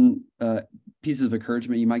there certain pieces of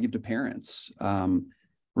encouragement you might give to parents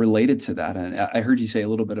related to that? And I heard you say a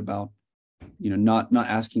little bit about, not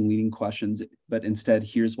asking leading questions, but instead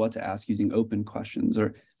here's what to ask using open questions,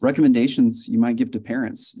 or recommendations you might give to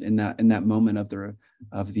parents in that moment of them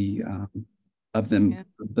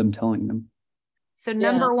telling them. So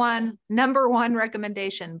number one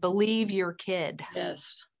recommendation, believe your kid.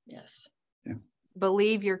 Yes. Yeah.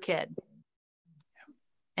 Believe your kid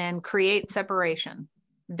and create separation.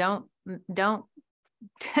 Do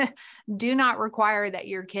not require that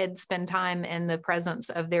your kids spend time in the presence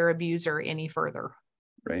of their abuser any further.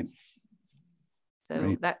 Right.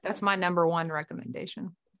 So that's my number one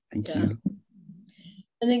recommendation. Thank you.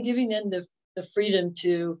 And then giving them the freedom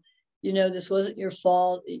to, this wasn't your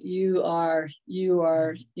fault. You are,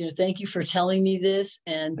 thank you for telling me this.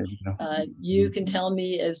 And you can tell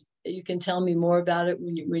me more about it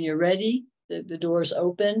when you're ready. The door's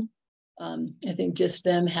open. I think just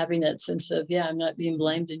them having that sense of, I'm not being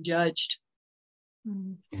blamed and judged.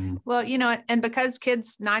 Well, and because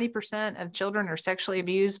 90% of children are sexually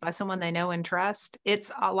abused by someone they know and trust,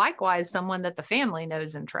 it's likewise someone that the family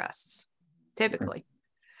knows and trusts, typically.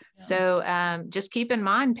 So just keep in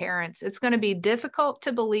mind, parents, it's going to be difficult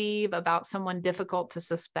to believe about someone difficult to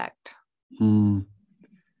suspect.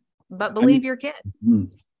 But believe your kid.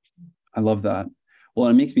 I love that. Well,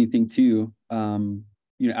 it makes me think too,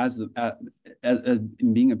 as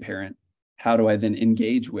being a parent, how do I then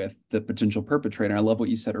engage with the potential perpetrator? I love what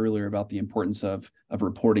you said earlier about the importance of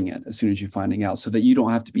reporting it as soon as you're finding out, so that you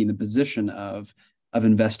don't have to be in the position of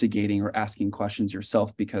investigating or asking questions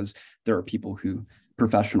yourself, because there are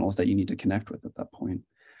professionals that you need to connect with at that point.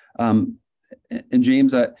 And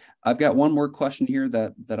James, I've got one more question here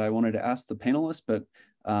that I wanted to ask the panelists, but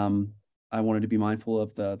I wanted to be mindful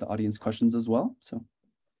of the audience questions as well. So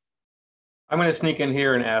I'm going to sneak in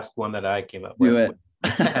here and ask one that I came up with. Do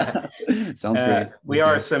it. Sounds great. We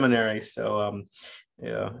are a seminary, so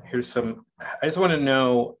here's some. I just want to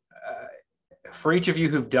know, for each of you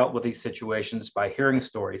who've dealt with these situations by hearing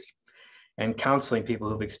stories and counseling people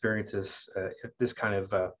who've experienced this kind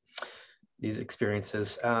of these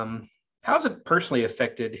experiences, how has it personally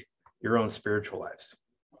affected your own spiritual lives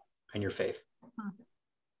and your faith?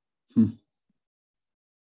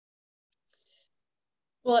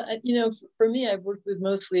 Well, for me, I've worked with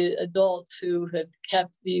mostly adults who have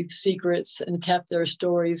kept these secrets and kept their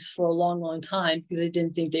stories for a long, long time because they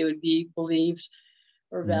didn't think they would be believed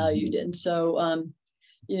or valued. And so,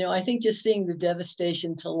 I think just seeing the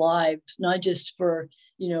devastation to lives, not just for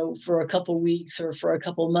a couple of weeks or for a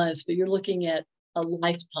couple of months, but you're looking at a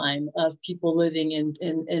lifetime of people living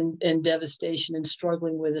in devastation and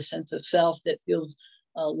struggling with a sense of self that feels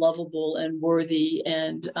lovable and worthy,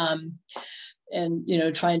 and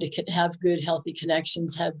trying to have good, healthy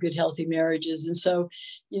connections, have good, healthy marriages. And so,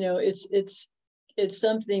 it's it's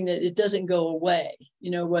something that it doesn't go away,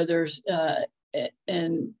 whether,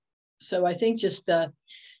 and so I think just,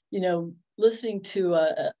 listening to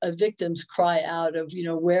a victim's cry out of,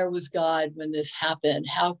 where was God when this happened?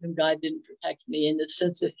 How come God didn't protect me? And the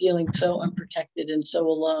sense of feeling so unprotected and so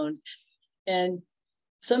alone. And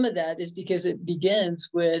some of that is because it begins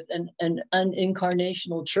with an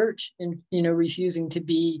unincarnational church and, refusing to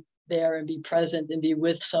be there and be present and be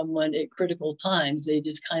with someone at critical times. They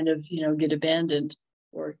just kind of, get abandoned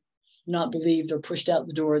or not believed or pushed out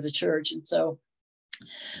the door of the church. And so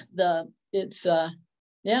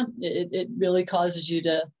it really causes you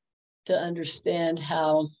to understand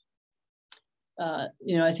how, I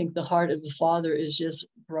think the heart of the Father is just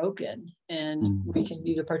broken, and we can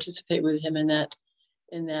either participate with him in that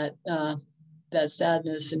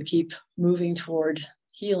sadness and keep moving toward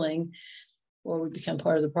healing, or we become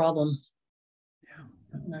part of the problem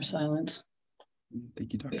in our silence.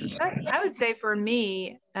 Thank you, Dr. I would say for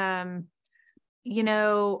me, I'm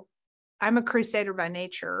a crusader by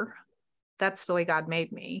nature. That's the way God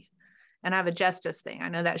made me. And I have a justice thing. I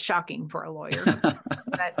know that's shocking for a lawyer,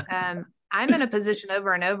 but I'm in a position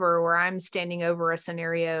over and over where I'm standing over a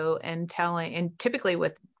scenario and typically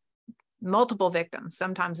with multiple victims,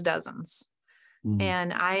 sometimes dozens.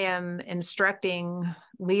 And I am instructing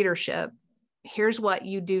leadership. Here's what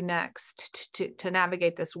you do next to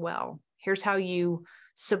navigate this well. Here's how you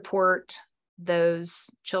support those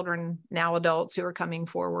children, now adults, who are coming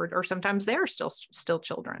forward, or sometimes they're still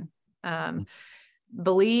children.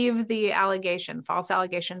 Believe the allegation. False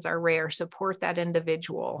allegations are rare. Support that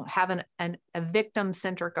individual. Have a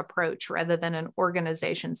victim-centric approach rather than an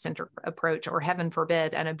organization-centric approach, or heaven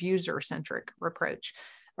forbid, an abuser-centric approach.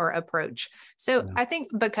 So I think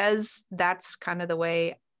because that's kind of the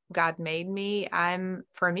way God made me, I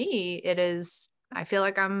feel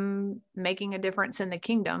like I'm making a difference in the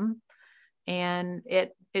kingdom, and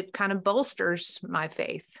it kind of bolsters my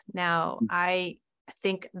faith. Now, I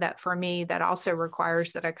think that for me, that also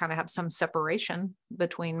requires that I kind of have some separation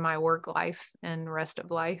between my work life and rest of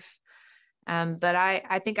life. But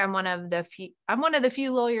I think I'm one of the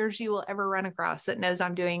few lawyers you will ever run across that knows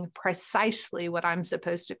I'm doing precisely what I'm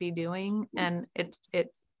supposed to be doing. And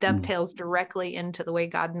it dovetails directly into the way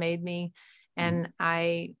God made me. And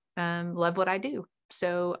I love what I do.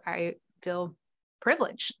 So I feel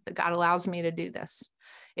privileged that God allows me to do this.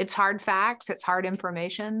 It's hard facts. It's hard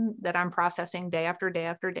information that I'm processing day after day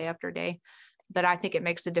after day after day. But I think it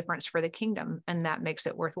makes a difference for the kingdom, and that makes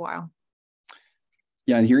it worthwhile.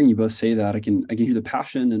 Yeah, and hearing you both say that, I can hear the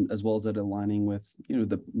passion, and as well as it aligning with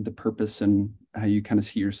the purpose and how you kind of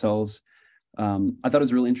see yourselves. I thought it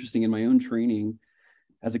was really interesting in my own training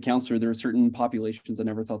as a counselor. There are certain populations I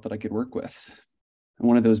never thought that I could work with, and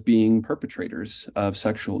one of those being perpetrators of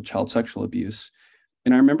child sexual abuse.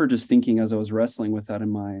 And I remember just thinking, as I was wrestling with that in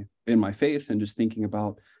my faith, and just thinking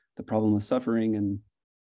about the problem of suffering, and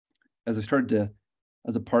as I started to,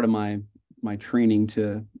 as a part of my training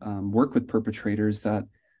to work with perpetrators, that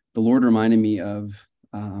the Lord reminded me of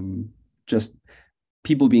just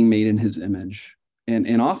people being made in his image.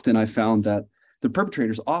 And often I found that the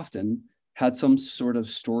perpetrators often had some sort of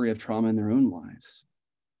story of trauma in their own lives.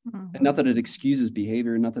 And not that it excuses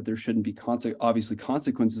behavior, not that there shouldn't be obviously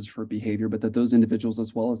consequences for behavior, but that those individuals,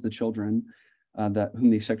 as well as the children whom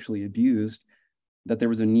they sexually abused, that there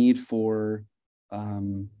was a need for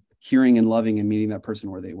hearing and loving and meeting that person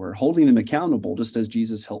where they were, holding them accountable, just as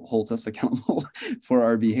Jesus holds us accountable for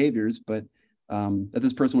our behaviors, but that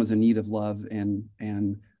this person was in need of love and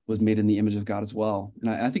was made in the image of God as well. And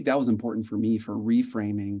I think that was important for me, for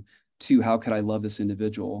reframing to how could I love this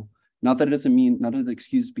individual. Not that it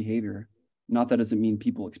excuses behavior, not that it doesn't mean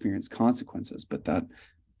people experience consequences, but that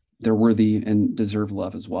they're worthy and deserve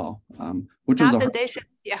love as well. Not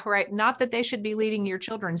that they should be leading your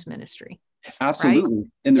children's ministry. Absolutely. Right?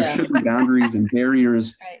 And there should be boundaries and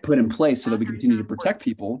barriers put in place so that we continue to protect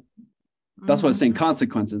people. That's what I was saying,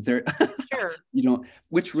 consequences there. Sure.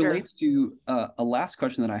 Which relates to a last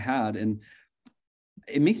question that I had. And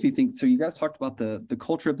it makes me think, so you guys talked about the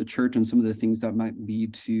culture of the church and some of the things that might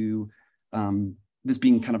lead to this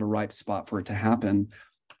being kind of a ripe spot for it to happen.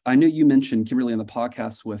 I know you mentioned, Kimberly, on the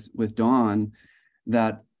podcast with Dawn,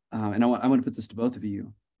 that, and I want to put this to both of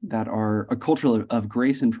you, that are a culture of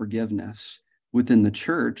grace and forgiveness within the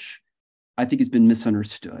church, I think has been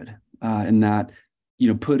misunderstood, and that,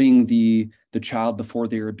 putting the child before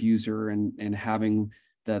their abuser and having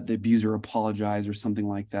the abuser apologize or something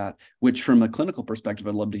like that, which from a clinical perspective,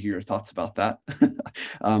 I'd love to hear your thoughts about that.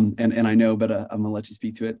 And I know, but I'm going to let you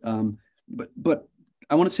speak to it. But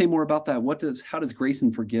I want to say more about that. How does grace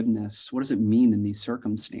and forgiveness, what does it mean in these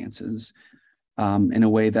circumstances, in a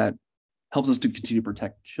way that helps us to continue to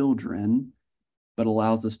protect children, but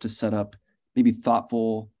allows us to set up maybe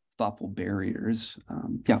thoughtful barriers.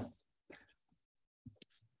 Yeah.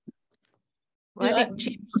 Well, I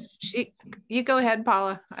think you go ahead,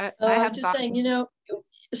 Paula. I'm just saying,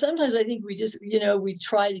 sometimes I think we just, we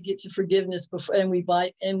try to get to forgiveness before, and we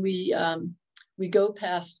go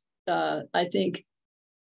past, I think,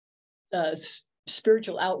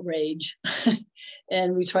 spiritual outrage,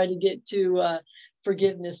 and we try to get to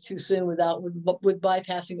forgiveness too soon with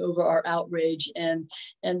bypassing over our outrage and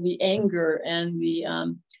the anger and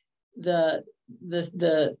the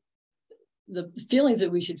feelings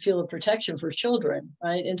that we should feel of protection for children,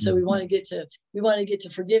 right? And so we want to get to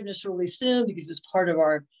forgiveness really soon, because it's part of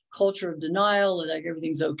our culture of denial, that like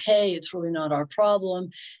everything's okay, it's really not our problem,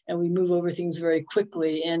 and we move over things very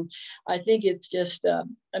quickly. And I think it's just,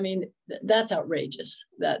 that's outrageous,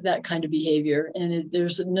 that kind of behavior, and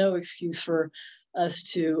there's no excuse for us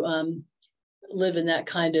to live in that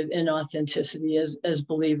kind of inauthenticity as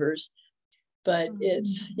believers. But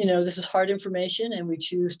it's, this is hard information, and we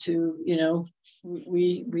choose to,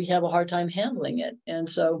 we have a hard time handling it. And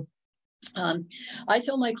so I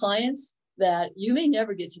tell my clients that you may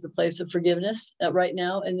never get to the place of forgiveness right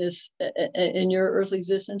now in your earthly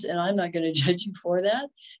existence, and I'm not going to judge you for that.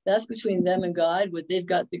 That's between them and God, what they've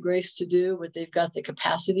got the grace to do, what they've got the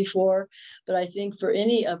capacity for. But I think for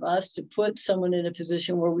any of us to put someone in a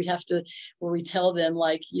position where we tell them,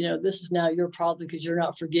 like, this is now your problem because you're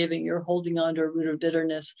not forgiving, you're holding on to a root of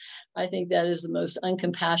bitterness, I think that is the most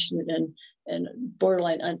uncompassionate and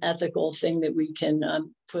borderline unethical thing that we can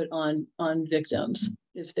put on victims.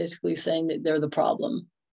 Is basically saying that they're the problem.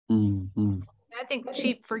 Mm-hmm. I think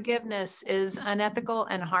cheap forgiveness is unethical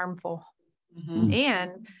and harmful. Mm-hmm.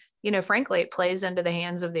 And, frankly, it plays into the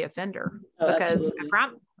hands of the offender, because absolutely. I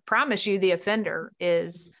promise you the offender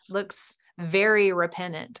looks very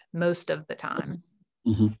repentant most of the time.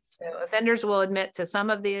 Mm-hmm. So offenders will admit to some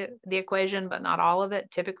of the equation, but not all of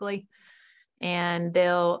it typically. And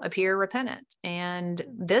they'll appear repentant. And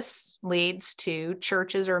this leads to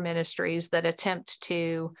churches or ministries that attempt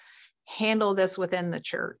to handle this within the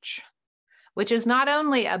church, which is not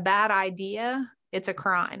only a bad idea, it's a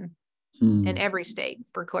crime in every state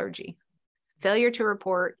for clergy. Failure to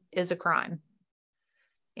report is a crime.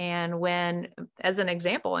 And when, as an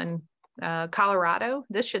example, in Colorado,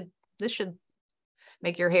 this should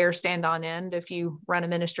make your hair stand on end if you run a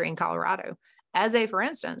ministry in Colorado. For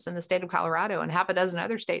instance, in the state of Colorado and half a dozen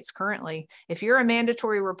other states currently, if you're a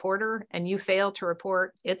mandatory reporter and you fail to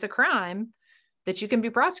report, it's a crime that you can be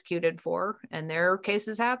prosecuted for, and there are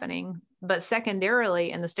cases happening. But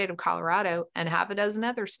secondarily, in the state of Colorado and half a dozen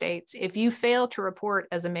other states, if you fail to report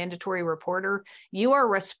as a mandatory reporter, you are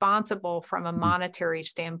responsible from a monetary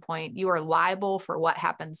standpoint. You are liable for what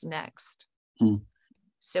happens next.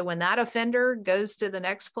 So when that offender goes to the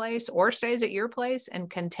next place or stays at your place and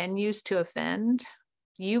continues to offend,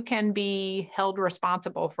 you can be held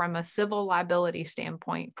responsible from a civil liability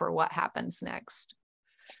standpoint for what happens next.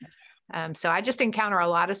 So I just encounter a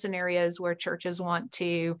lot of scenarios where churches want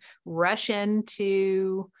to rush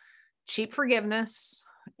into cheap forgiveness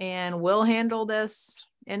and we'll handle this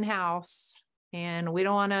in-house. And we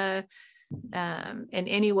don't want to in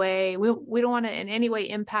any way, we don't want to in any way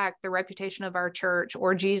impact the reputation of our church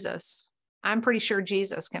or Jesus. I'm pretty sure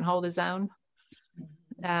Jesus can hold his own.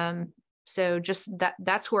 So just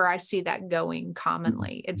that's where I see that going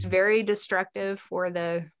commonly. It's very destructive for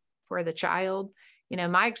the child.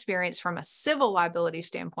 My experience from a civil liability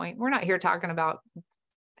standpoint, we're not here talking about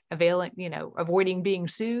avoiding being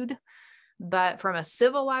sued. But from a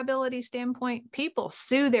civil liability standpoint, people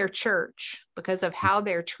sue their church because of how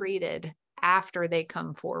they're treated after they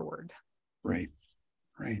come forward. Right.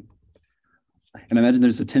 And I imagine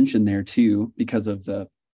there's a tension there too, because of a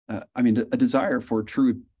desire for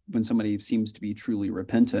truth when somebody seems to be truly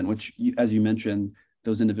repentant, which, as you mentioned,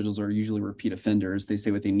 those individuals are usually repeat offenders. They say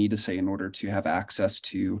what they need to say in order to have access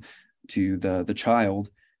to the child,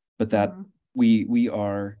 but that we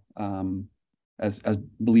are, as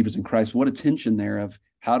believers in Christ, what a tension there of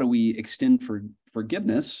how do we extend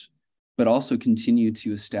forgiveness, but also continue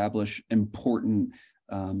to establish important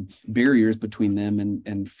barriers between them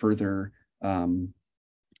and further harming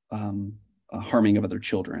of other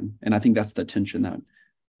children. And I think that's the tension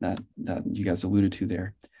that you guys alluded to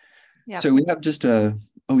there. Yeah. So we have just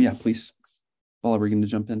please. Paula, were you going to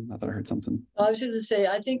jump in? I thought I heard something. I was just going to say,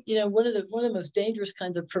 I think, one of the most dangerous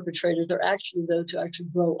kinds of perpetrators are actually those who actually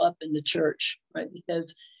grow up in the church, right?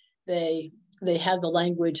 Because they have the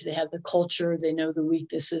language, they have the culture, they know the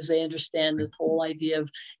weaknesses, they understand the whole idea of,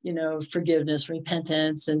 forgiveness,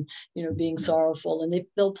 repentance, and, being sorrowful. And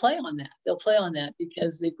they'll play on that. They'll play on that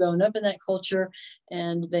because they've grown up in that culture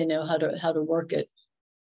and they know how to work it.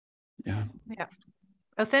 Yeah. Yeah.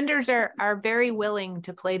 Offenders are very willing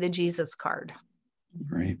to play the Jesus card.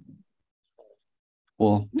 Right.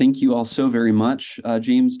 Well, thank you all so very much.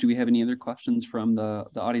 James, do we have any other questions from the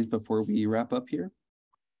audience before we wrap up here?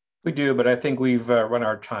 We do, but I think we've run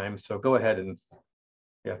our time. So go ahead and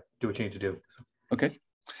do what you need to do. Okay.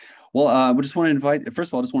 Well, we just want to invite, first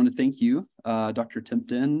of all, I just wanted to thank you, Dr.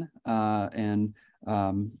 Timpton and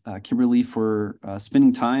Kimberly, for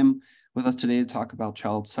spending time with us today to talk about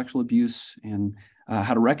child sexual abuse and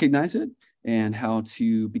how to recognize it and how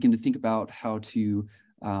to begin to think about how to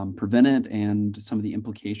prevent it and some of the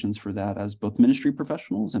implications for that as both ministry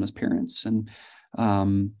professionals and as parents. And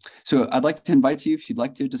so I'd like to invite you, if you'd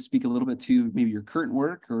like to, just speak a little bit to maybe your current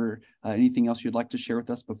work or anything else you'd like to share with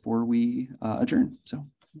us before we adjourn. So,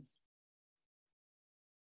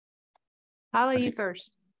 Paula, you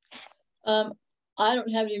first. I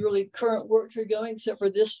don't have any really current work here going except for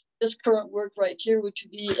this current work right here, which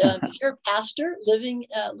would be if you're a pastor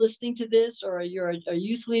listening to this, or you're a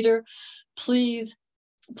youth leader, please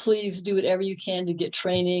do whatever you can to get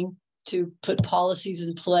training, to put policies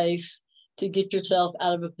in place, to get yourself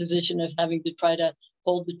out of a position of having to try to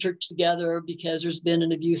hold the church together because there's been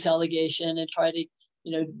an abuse allegation, and try to,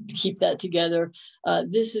 keep that together.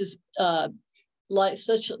 This is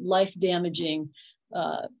such life damaging,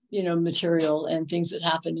 material and things that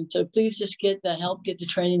happen. And so please just get the help, get the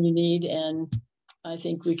training you need. And I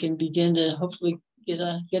think we can begin to hopefully get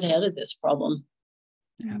ahead of this problem.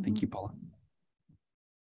 Yeah, thank you, Paula.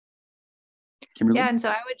 Kimberly? Yeah, and so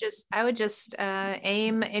I would just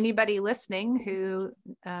aim anybody listening who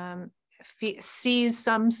sees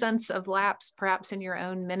some sense of lapse, perhaps in your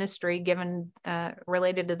own ministry, given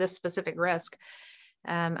related to this specific risk.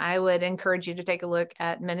 I would encourage you to take a look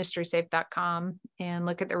at ministrysafe.com and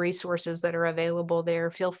look at the resources that are available there.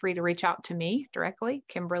 Feel free to reach out to me directly,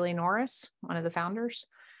 Kimberly Norris, one of the founders.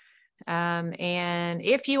 And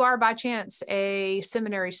if you are by chance a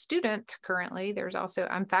seminary student currently,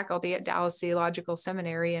 I'm faculty at Dallas Theological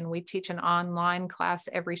Seminary, and we teach an online class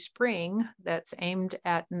every spring that's aimed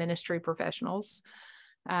at ministry professionals.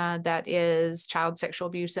 That is child sexual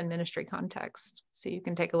abuse and ministry context. So you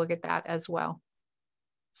can take a look at that as well.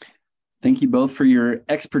 Thank you both for your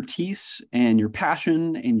expertise and your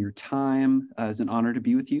passion and your time. It's an honor to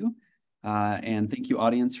be with you. And thank you,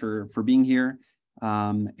 audience, for being here.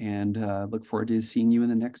 And look forward to seeing you in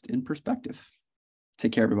the next In Perspective.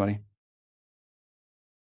 Take care, everybody.